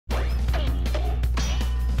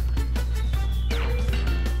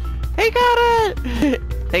got it!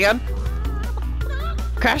 Hang on.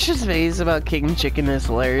 Crash's face about King Chicken is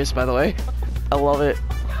hilarious, by the way. I love it.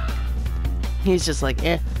 He's just like,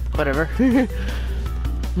 eh, whatever.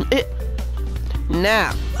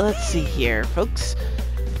 Now, let's see here, folks.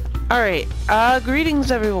 Alright,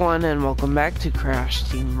 greetings everyone, and welcome back to Crash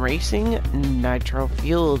Team Racing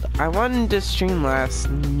Nitro-Fueled. I wanted to stream last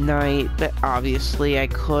night, but obviously I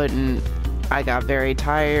couldn't. I got very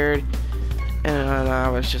tired, and I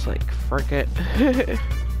was just like, frick it.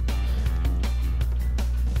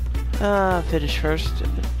 Finish first.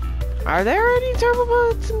 Are there any turbo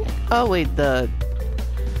modes? Oh wait, the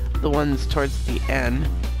ones towards the end.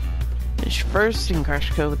 Finish first in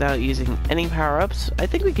Crash Code without using any power-ups. I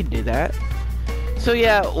think we could do that. So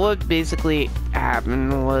yeah, what basically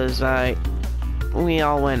happened was we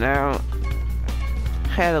all went out,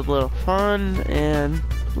 had a little fun, and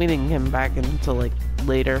we didn't come back until like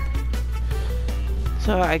later.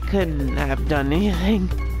 So I couldn't have done anything.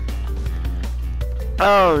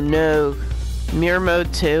 Oh no, mirror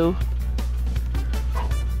mode 2.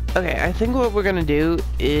 Okay, I think what we're gonna do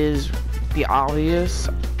is the obvious.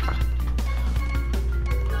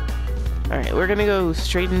 Alright, we're gonna go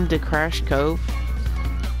straight into Crash Cove.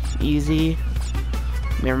 Easy.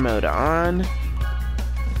 Mirror mode on.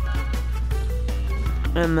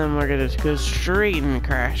 And then we're gonna go straight into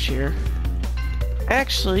Crash here.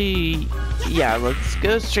 Actually, yeah, let's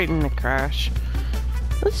go straight into Crash.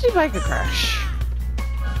 Let's do Biker Crash.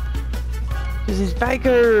 Because he's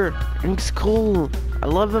Biker! And he's cool. I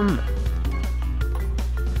love him.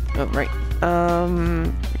 Oh, right.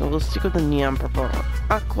 We'll stick with the neon purple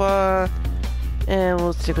aqua. And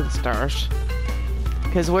we'll stick with the stars.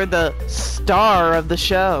 Because we're the star of the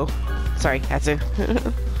show. Sorry, had to.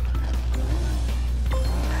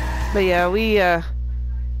 But yeah, we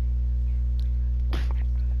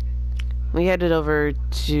headed over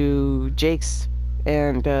to Jake's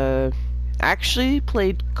and actually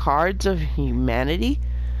played Cards of Humanity.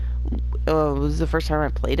 It was the first time I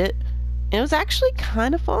played it. And it was actually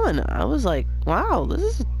kind of fun. I was like, wow,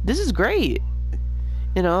 this is great.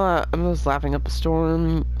 You know, I was laughing up a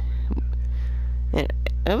storm.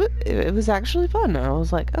 It was actually fun. I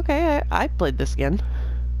was like, okay, I played this again.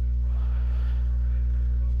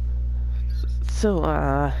 So,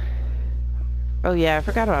 oh yeah, I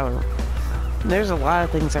forgot about. There's a lot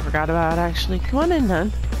of things I forgot about, actually. Come on in,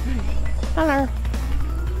 hon. Hello.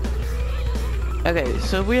 Okay,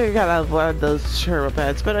 so we got a lot of those turbo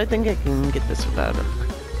pads, but I think I can get this without him.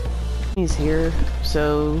 He's here,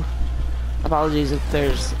 so apologies if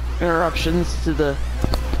there's interruptions to the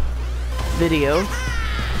video.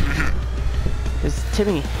 Because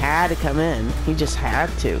Timmy had to come in. He just had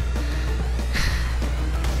to.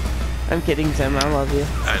 I'm kidding, Tim. I love you.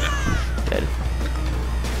 I know. Good.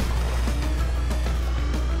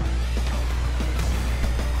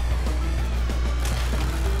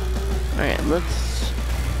 Alright, let's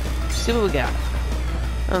see what we got.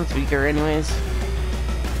 On speaker, anyways.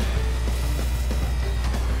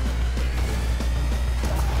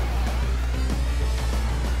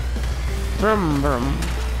 Brum brum.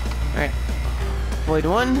 Alright. Avoid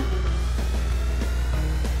 1.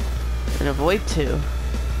 And avoid 2.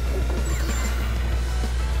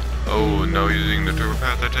 Oh, no using the turbo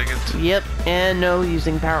path, I take it? Yep, and no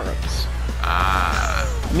using power-ups.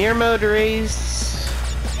 Mirror mode race.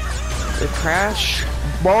 The Crash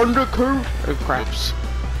Bandicoot. Or craps.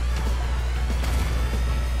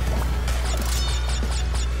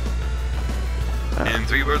 And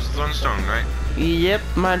 3 birds with 1 stone, right? Yep,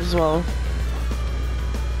 might as well.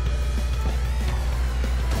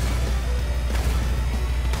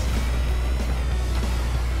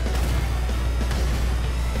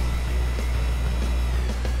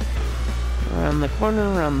 Around the corner,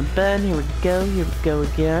 around the bend. Here we go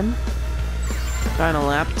again. Final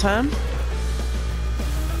lap time.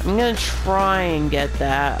 I'm gonna try and get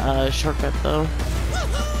that shortcut though.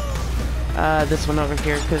 This one over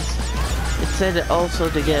here, because it said also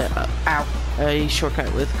to get a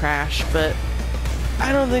shortcut with Crash, but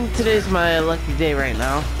I don't think today's my lucky day right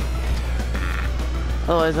now.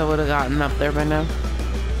 Otherwise I would have gotten up there by now.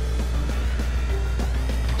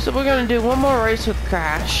 So we're gonna do one more race with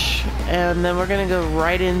Crash, and then we're gonna go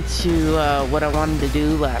right into what I wanted to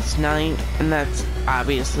do last night, and that's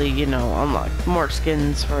obviously, you know, unlock more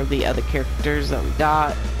skins for the other characters that we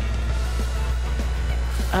got.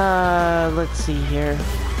 Let's see here.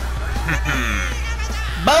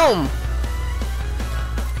 Boom!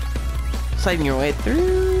 Sliding your way through.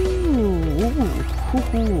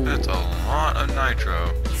 Ooh. That's a lot of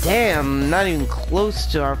nitro. Damn, not even close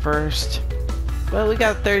to our first. But we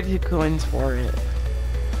got 32 coins for it.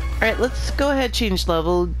 Alright, let's go ahead, change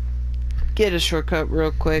level. get a shortcut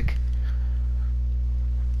real quick.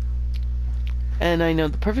 And I know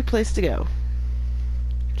the perfect place to go.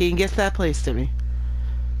 Can you guess that place to me?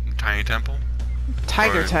 Tiny Temple?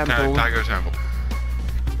 Tiger Temple. Tiger Temple.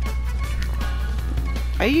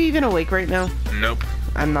 Are you even awake right now? Nope.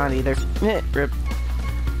 I'm not either. Rip.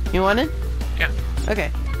 You want it? Yeah.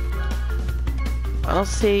 Okay. I'll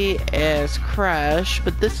say as Crash,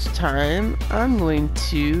 but this time I'm going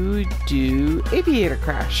to do Aviator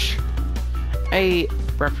Crash. A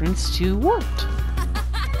reference to Warped.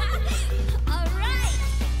 Alright!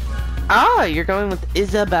 Ah, you're going with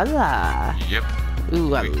Isabella. Yep.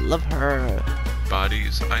 Ooh, I love her.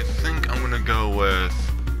 Bodies. I think I'm gonna go with...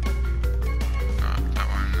 Not that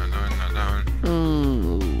one, not that one, not that one.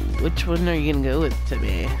 Ooh, which one are you gonna go with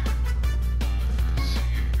today?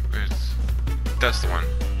 Let's see. That's the one.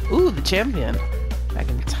 Ooh, the champion. Back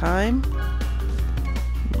in time.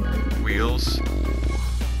 Wheels.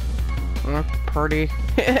 Oh, pretty.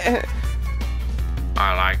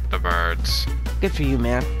 I like the birds. Good for you,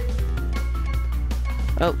 man.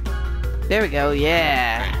 Oh, there we go,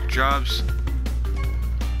 yeah. Hey, jobs.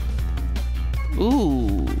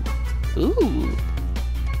 Ooh. Ooh.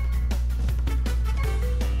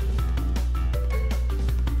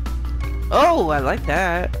 Oh, I like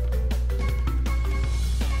that.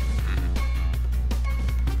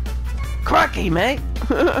 Crocky, mate.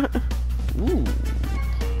 Ooh.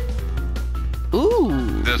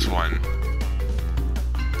 Ooh. This one.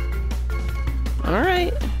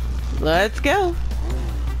 Alright. Let's go.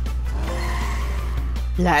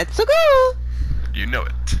 Let's go. You know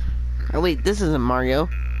it. Oh wait, this isn't Mario.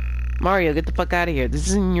 Mario, get the fuck out of here. This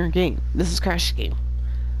isn't your game. This is Crash's game.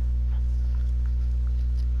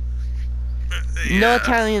 No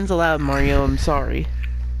Italians allowed, Mario. I'm sorry.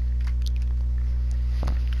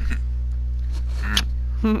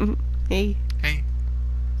 Hey. Hey.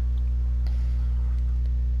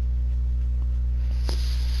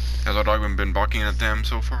 Has our dog been barking at them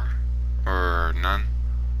so far? Or none?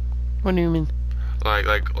 What do you mean? Like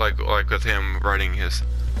with him riding his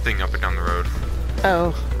thing up and down the road.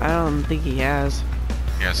 Oh, I don't think he has.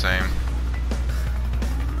 Yeah, same.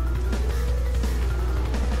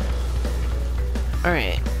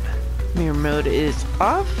 Alright. Mirror mode is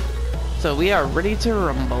off. So we are ready to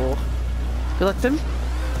rumble. Good luck, Tim.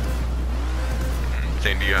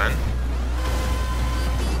 Same to you, hun.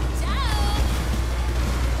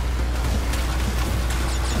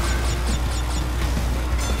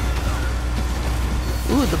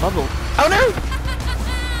 Ooh, the bubble. Oh no!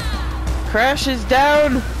 Crash is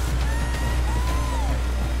down!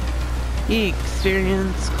 He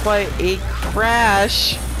experienced quite a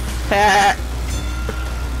crash. Ha!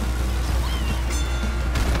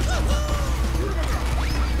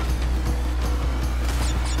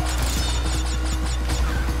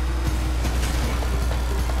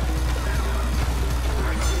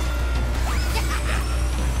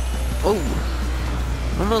 Oh.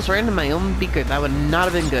 Almost ran into my own beaker. That would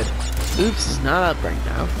not have been good. Oops is not up right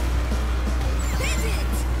now.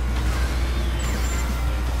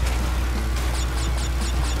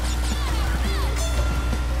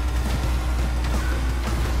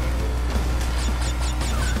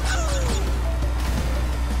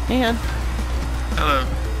 Hang on. Hello.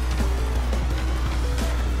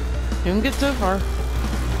 Doing good so far.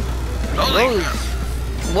 Holy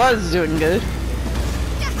Oh, was doing good.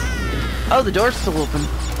 Oh, the door's still open.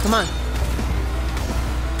 Come on. Is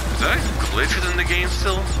that glitched in the game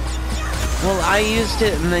still? Well, I used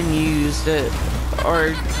it and then you used it.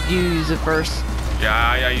 Or you used it first.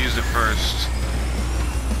 Yeah, I used it first.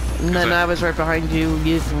 And then I was right behind you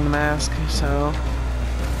using the mask, so...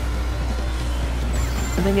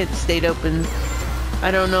 I think it stayed open.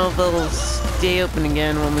 I don't know if it'll stay open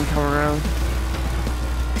again when we come around.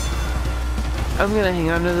 I'm gonna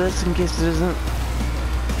hang on to this in case it isn't.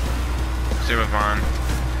 Same with mine.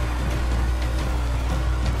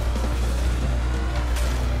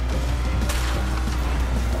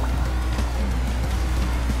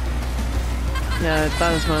 Yeah, it's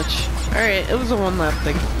not as much. Alright, it was a one lap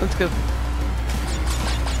thing. Let's go.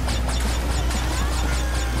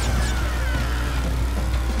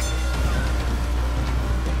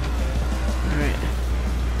 Alright.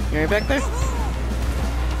 You right back there?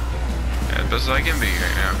 Yeah, best I can be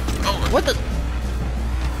right now. Oh, What the?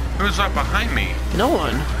 who's right behind me? No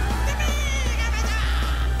one.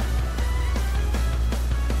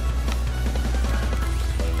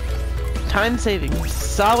 Time saving.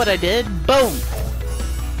 Saw what I did? Boom!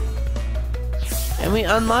 And we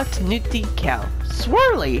unlocked new decal.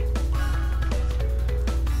 Swirly!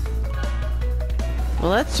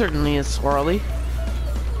 Well, that certainly is swirly.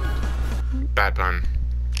 Bad pun.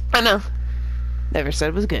 I know. Never said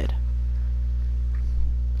it was good.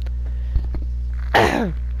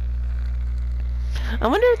 I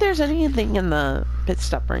wonder if there's anything in the pit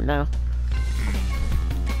stop right now.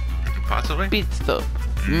 Possibly? Pit stop.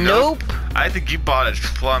 Nope. I think you bought it.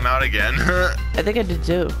 Plum out again. I think I did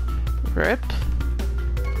too. Rip.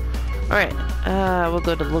 Alright, we'll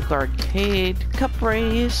go to local arcade cup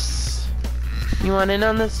race. You want in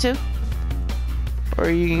on this too? Or are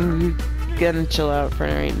you gonna chill out for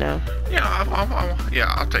right now?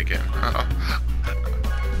 Yeah, I'll take it.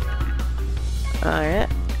 Alright.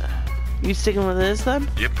 You sticking with this then?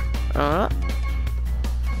 Yep. Alright.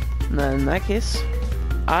 Then in that case,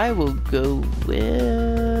 I will go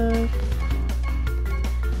with...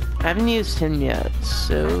 I haven't used him yet,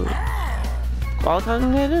 so...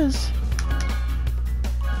 Qualcomm it is.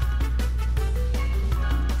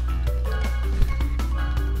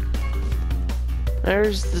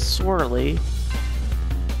 There's the swirly.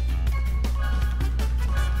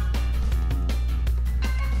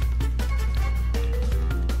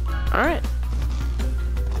 Alright.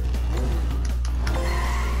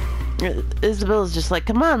 Isabella's just like,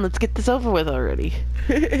 come on, let's get this over with already.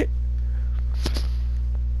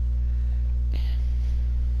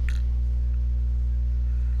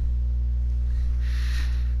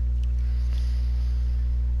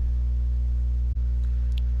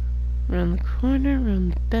 Around the corner,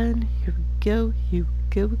 around the bend, here we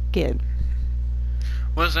go again.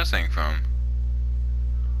 What is that saying from?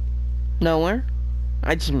 Nowhere.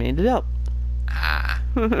 I just made it up. Ah.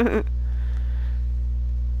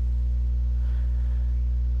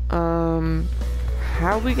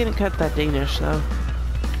 How are we gonna cut that Danish though?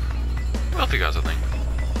 We'll figure out something.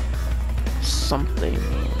 Something.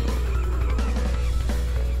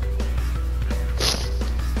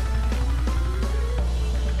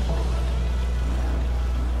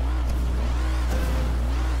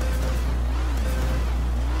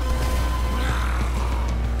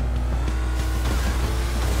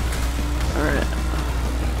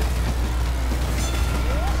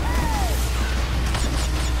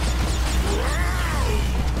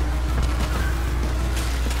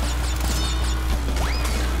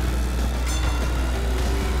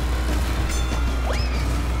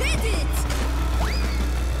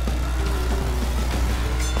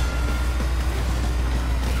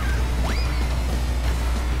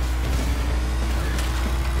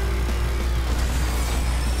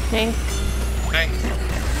 Hey. Okay.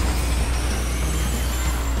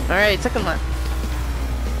 Alright, second lap.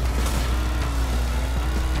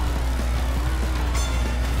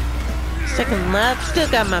 Second lap, still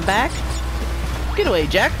got my back. Get away,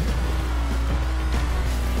 Jack.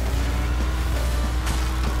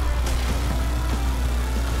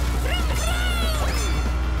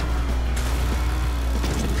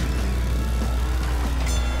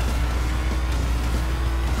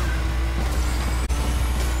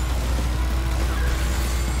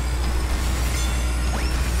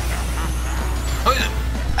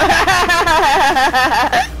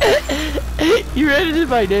 You ran into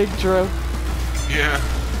my Nitro. Yeah.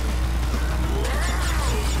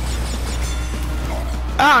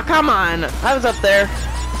 Oh, come on. I was up there.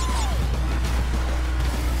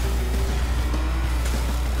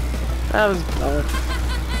 That was bad.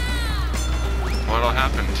 What all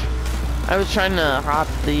happened? I was trying to hop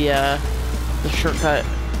the shortcut.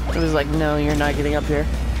 It was like, no, you're not getting up here.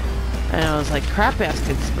 And I was like, crap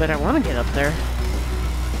baskets, but I want to get up there.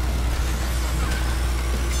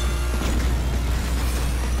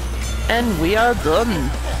 And we are done.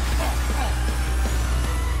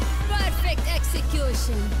 Perfect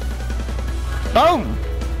execution. Boom!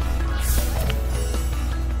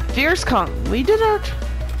 Fierce Kong. We did our...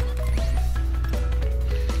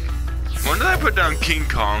 When did I put down King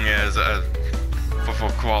Kong as a... for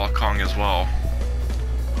Koala Kong as well?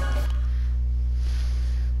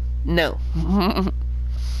 No.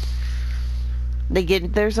 They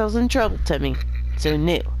get themselves in trouble, Timmy. So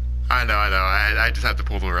no. I know. I just have to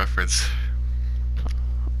pull the reference.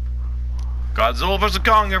 Godzilla vs.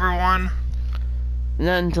 Kong, everyone!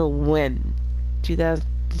 Not until when?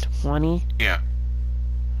 2020? Yeah.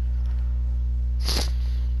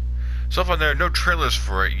 So far, there are no trailers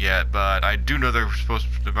for it yet, but I do know they're supposed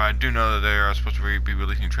to. I do know that they are supposed to be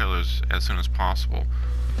releasing trailers as soon as possible.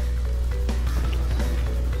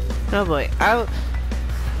 Oh boy.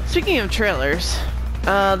 Speaking of trailers,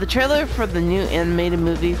 the trailer for the new animated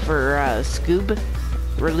movie for Scoob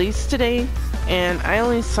released today, and I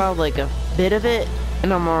only saw like a bit of it,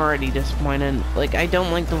 and I'm already disappointed. Like, I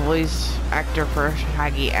don't like the voice actor for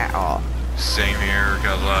Shaggy at all. Same here,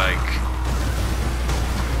 cause like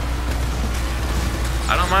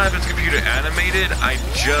I don't not if it's computer animated. I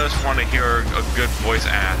just want to hear a good voice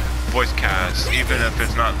cast, even if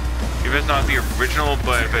it's not the original.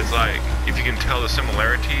 But if it's like, if you can tell the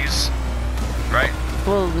similarities, right?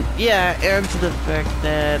 Well, yeah, and to the fact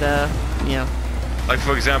that, yeah. Like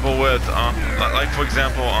for example, as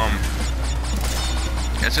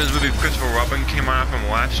soon as the movie Christopher Robin came out from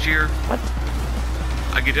last year, What?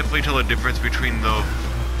 I could definitely tell the difference between the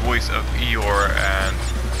voice of Eeyore and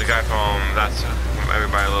the guy from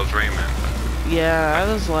Everybody Loves Raymond. Yeah,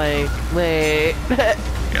 I was like, wait.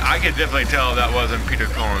 Yeah, I could definitely tell that wasn't Peter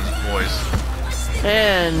Cullen's voice.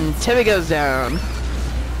 And Timmy goes down.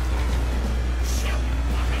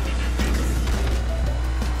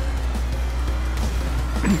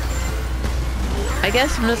 I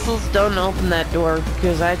guess missiles don't open that door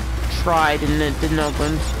because I tried and it didn't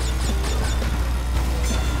open.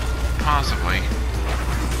 Possibly.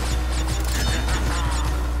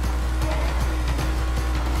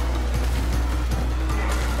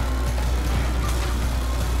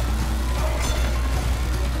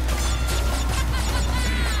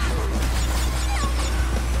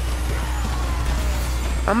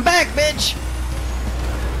 I'm back, bitch!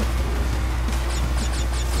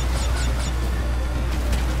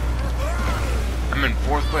 I'm in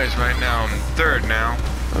 4th place right now. I'm 3rd now.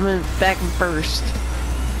 I'm back in 1st.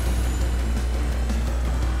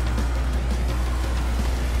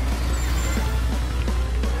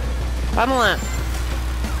 Final lap.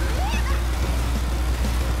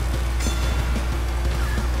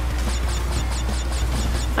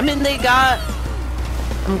 I mean,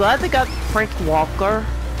 I'm glad they got Frank Walker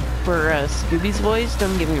for Scooby's voice,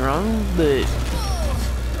 don't get me wrong, but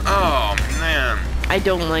Oh man. I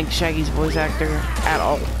don't like Shaggy's voice actor at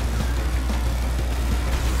all.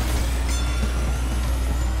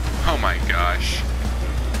 Oh my gosh.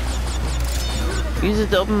 Use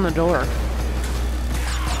it to open the door.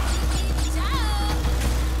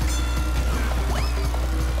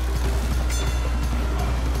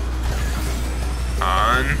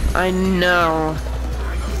 On. I know.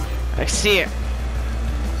 I see it.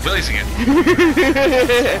 Releasing it.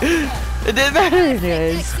 It didn't matter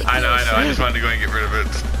anyways. I know. I just wanted to go and get rid of it.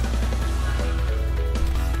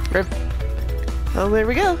 Rip. Oh, there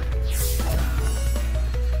we go.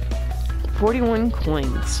 41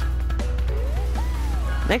 coins.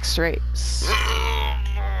 Next race.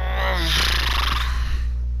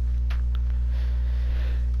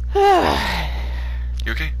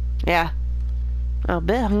 You okay? Yeah. I'm a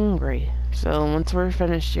bit hungry. So once we're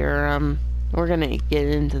finished here, we're gonna get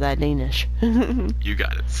into that Danish. You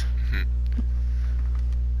got it.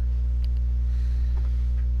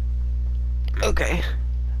 Okay.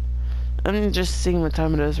 I'm just seeing what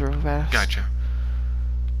time it is real fast. Gotcha.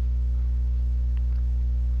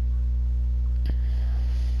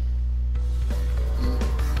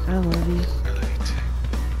 I love you. I love you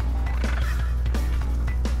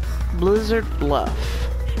too. Blizzard Bluff.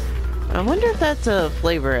 I wonder if that's a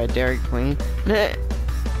flavor at Dairy Queen. As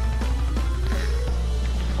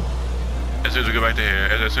soon as we go back to here,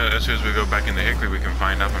 as soon as we go back into Hickory, we can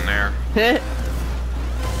find out from there.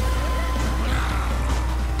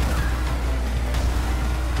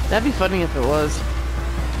 That'd be funny if it was.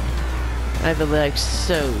 I'd be like,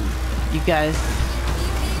 so, you guys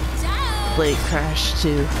played Crash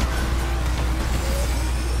 2.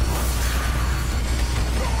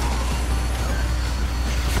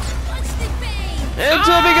 And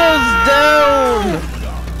Timmy goes down!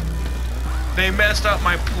 They messed up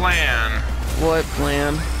my plan. What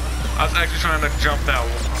plan? I was actually trying to jump that. I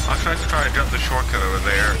was actually trying to jump the shortcut over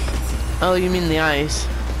there. Oh, you mean the ice?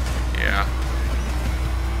 Yeah.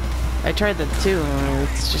 I tried that too, and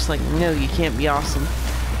it's just like, no, you can't be awesome.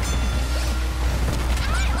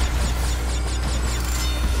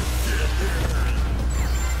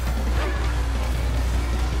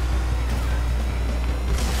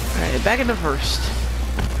 Alright, back into first.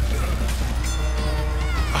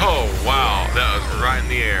 Oh wow, that was right in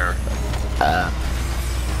the air.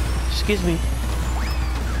 Excuse me.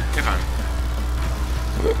 You're fine.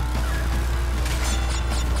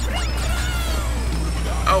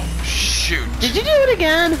 Oh shoot. Did you do it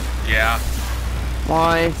again? Yeah.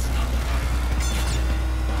 Why?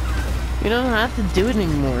 You don't have to do it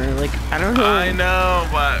anymore. Like, I don't know. I know,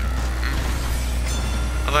 but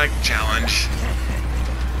I like challenge.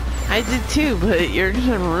 I did too, but you're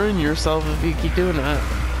gonna ruin yourself if you keep doing that.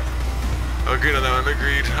 Agreed on that one,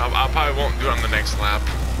 agreed. I probably won't do it on the next lap.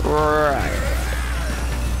 Right.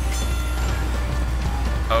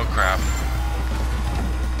 Oh crap.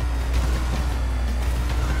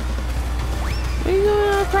 What are you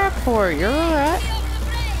going on crap for? You're alright.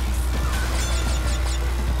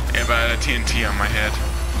 Yeah, but I had a TNT on my head.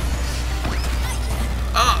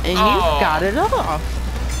 And you got it off.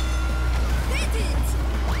 Hit it.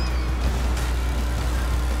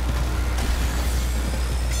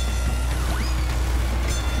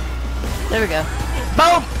 There we go.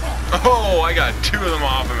 Boom! Oh, I got 2 of them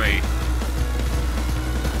off of me.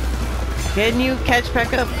 Can you catch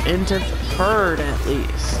back up into 3rd at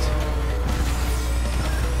least?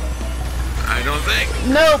 I don't think.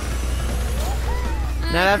 Nope.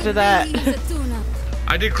 Not after that.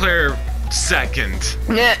 I declare 2nd.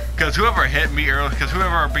 Yeah. Because whoever began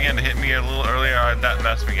to hit me a little earlier, that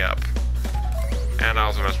messed me up. And I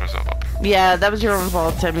also messed myself up. Yeah, that was your own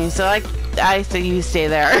fault, Timmy. So I say you stay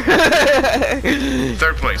there.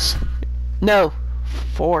 3rd place. No.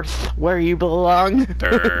 4th, where you belong.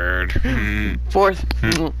 3rd. 4th.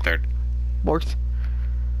 3rd. 4th.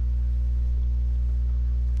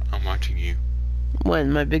 I'm watching you.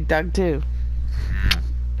 When my big dog too.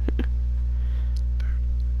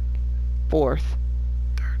 4th.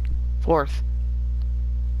 4th.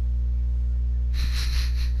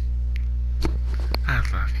 I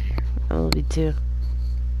love you. I love you too.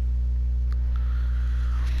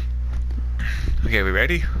 Okay, we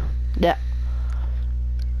ready? Yeah.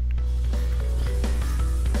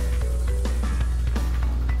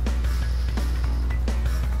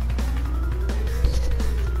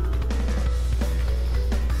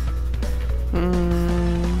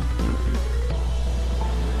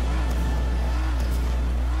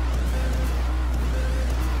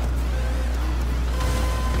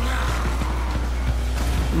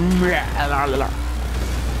 La, la, la.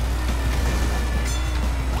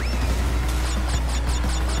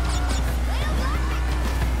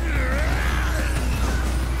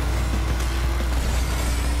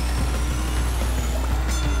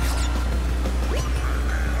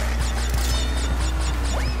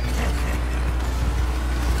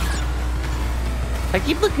 I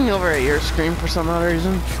keep looking over at your screen for some odd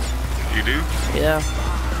reason. You do? Yeah.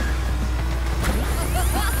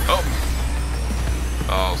 Oh.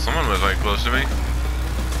 Oh, someone was like close to me.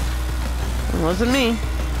 It wasn't me.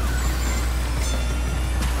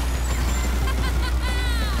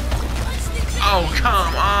 Oh,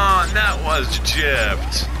 come on. That was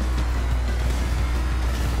gypped.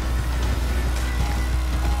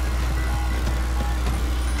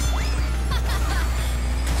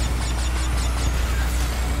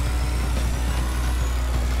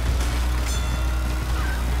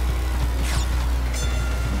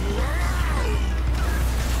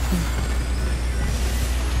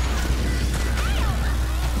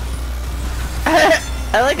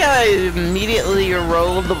 I like how I immediately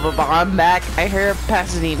rolled the bomb back. I hear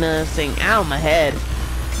Pasadena saying, ow, my head.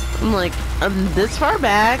 I'm like, I'm this far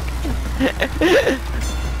back.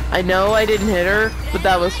 I know I didn't hit her, but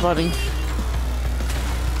that was funny.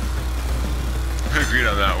 Agreed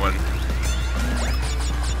on that one.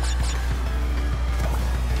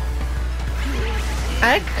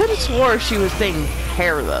 I could have swore she was saying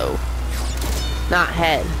hair, though. Not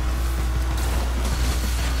head.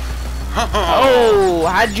 Oh,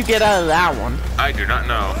 how'd you get out of that one? I do not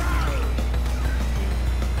know.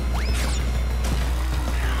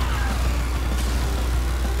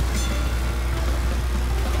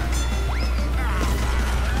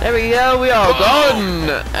 There we go, we are done!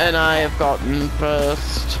 And I have gotten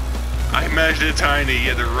first. I measured it tiny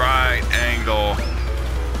at the right angle.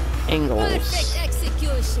 Angles. Perfect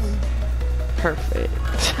execution. Perfect.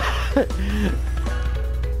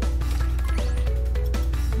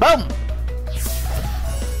 Boom!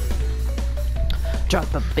 Drop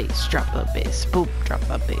the bass, drop the bass, boop, drop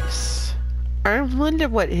the bass. I wonder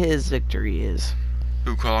what his victory is.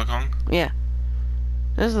 Who, Koala Kong? Yeah.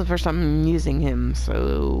 This is the first time I'm using him,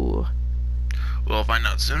 so... We'll find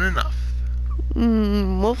out soon enough.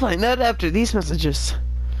 We'll find out after these messages.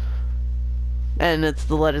 And it's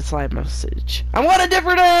the Let It Slide message. I want a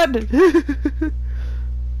different end!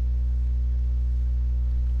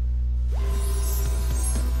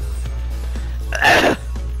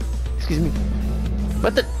 Excuse me.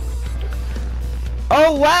 What the?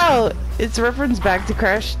 Oh wow! It's a reference back to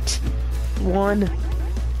Crash 1.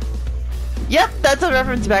 Yep, that's a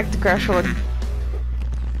reference back to Crash 1.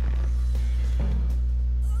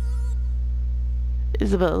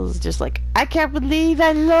 Isabel's just like, I can't believe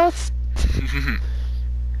I lost.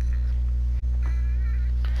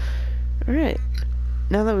 Alright.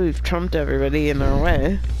 Now that we've trumped everybody in our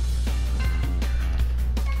way.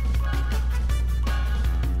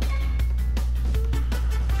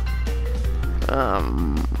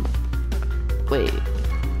 Wait.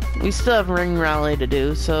 We still have Ring Rally to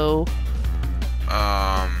do, so...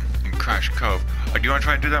 In Crash Cove. Do you want to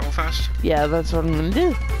try and do that real fast? Yeah, that's what I'm gonna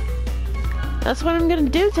do. That's what I'm gonna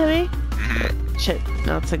do, Timmy. Shit,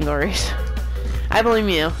 not single race. I blame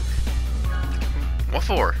you. What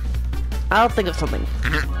for? I'll think of something.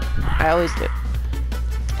 I always do.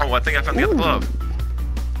 Oh, I think I found the other glove.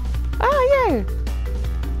 Oh, yeah.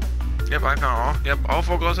 Yep, I found all. Yep, all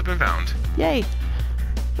 4 gloves have been found. Yay.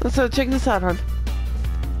 So check this out, hon.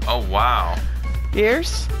 Oh, wow.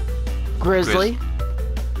 Ears. Grizzly.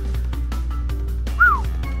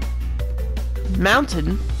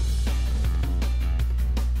 Mountain.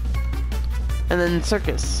 And then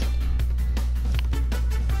circus.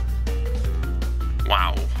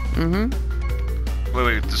 Wow. Mm-hmm.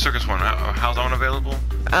 Wait, the circus one. How's that one available?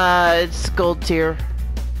 It's gold tier.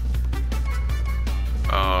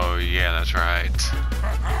 Oh, yeah, that's right.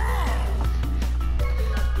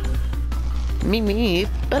 Me,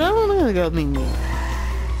 but I don't want to go me.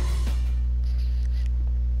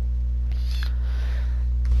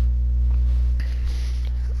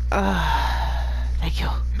 Thank you.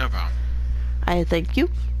 No problem. I thank you.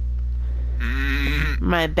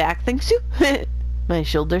 My back thanks you. My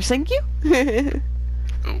shoulders thank you.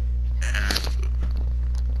 Oh.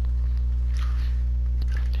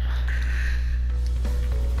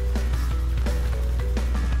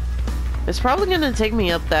 It's probably gonna take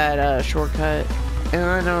me up that shortcut, and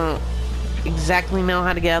I don't exactly know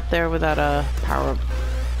how to get up there without a power up.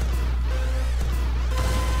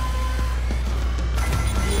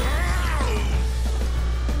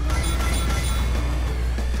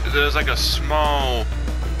 There's like a small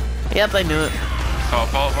Yep, I knew it.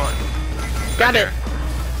 follow button. Got it. There.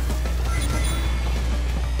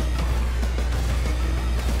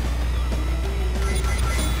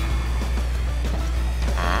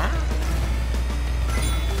 Huh?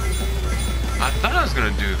 I thought I was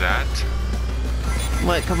gonna do that.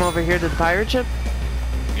 What, come over here to the pirate ship?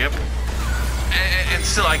 Yep. And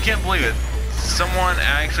still, I can't believe it. Someone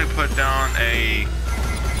actually put down a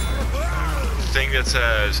thing that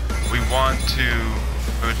says we want to,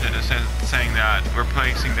 saying that we're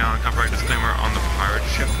placing down a copyright disclaimer on the pirate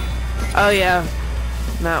ship. Oh yeah.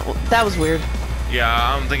 That was weird. Yeah,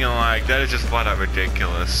 I'm thinking like that is just flat out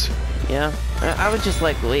ridiculous. Yeah. I was just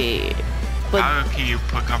like, wait. But How can you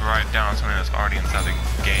put copyright down on something that's already inside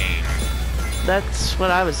the game? that's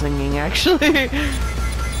what I was thinking, actually.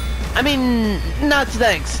 I mean, not to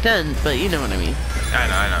that extent, but you know what I mean.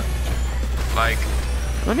 I know. Like,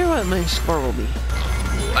 I wonder what my score will be.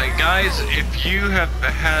 guys, if you have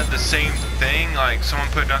had the same thing, like someone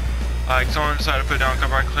decided to put down a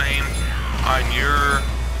copyright claim on your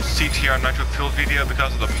CTR Nitro-Fueled video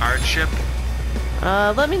because of the pirate ship.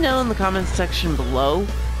 Let me know in the comments section below.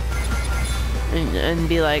 And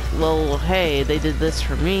be like, well, hey, they did this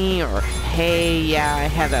for me, or hey, yeah, I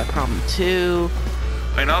had that problem too.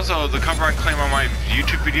 And also, the copyright claim on my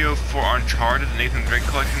YouTube video for Uncharted, the Nathan Drake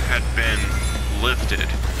collection, had been lifted.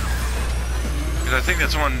 Because I think that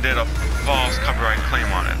someone did a false copyright claim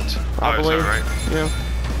on it. Probably. Oh, is that right? Yeah.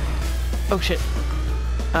 Oh shit.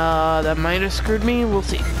 That might have screwed me. We'll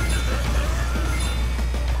see.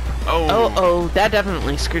 Oh. Oh, that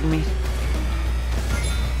definitely screwed me.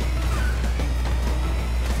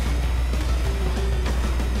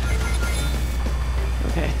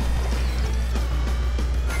 Okay.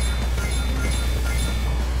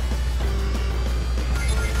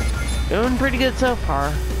 Doing pretty good so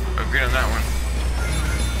far. Agree on that one.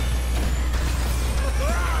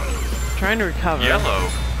 Trying to recover. Yellow.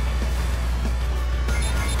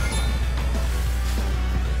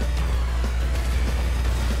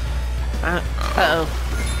 Uh-oh.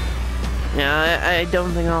 Yeah, I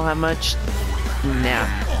don't think I'll have much. Nah.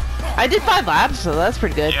 I did 5 laps, so that's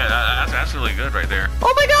pretty good. Yeah, that's really good right there.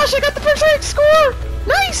 Oh my gosh, I got the perfect score!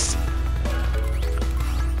 Nice!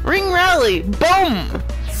 Ring rally! Boom!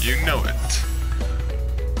 You know it.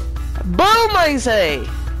 Boom, I say!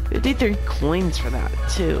 53 coins for that,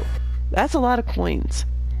 too. That's a lot of coins.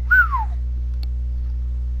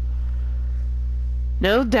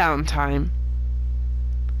 No downtime.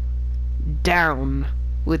 Down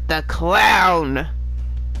with the clown!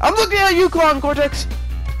 I'm looking at you, Clown Cortex!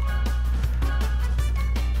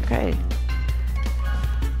 Okay.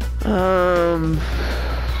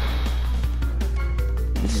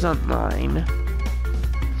 This is on mine.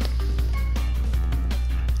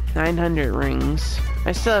 900 rings.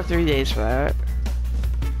 I still have 3 days for that.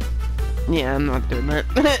 Yeah, I'm not doing that.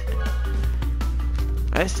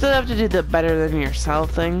 I still have to do the better than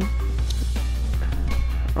yourself thing.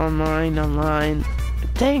 Online.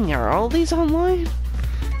 Dang, are all these online?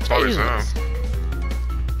 Probably so. Jesus.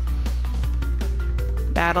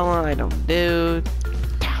 Battle I don't do.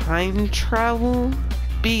 Time travel.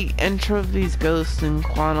 Beat Entropies Ghost in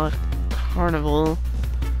Carnival.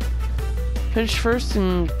 Finish first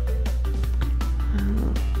in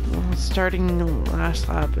starting last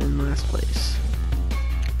lap in last place.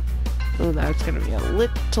 Oh, that's gonna be a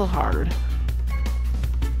little hard.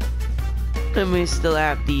 And we still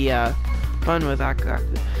have the fun with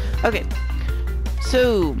Akaku. Okay,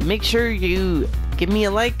 so make sure you give me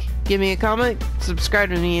a like, give me a comment, subscribe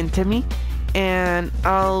to me and Timmy, and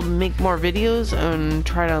I'll make more videos and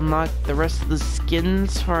try to unlock the rest of the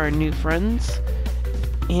skins for our new friends.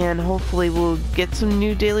 And hopefully we'll get some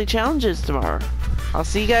new daily challenges tomorrow. I'll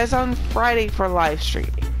see you guys on Friday for live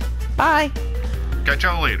streaming. Bye! Catch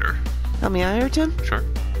y'all later. Help me out here, Tim? Sure.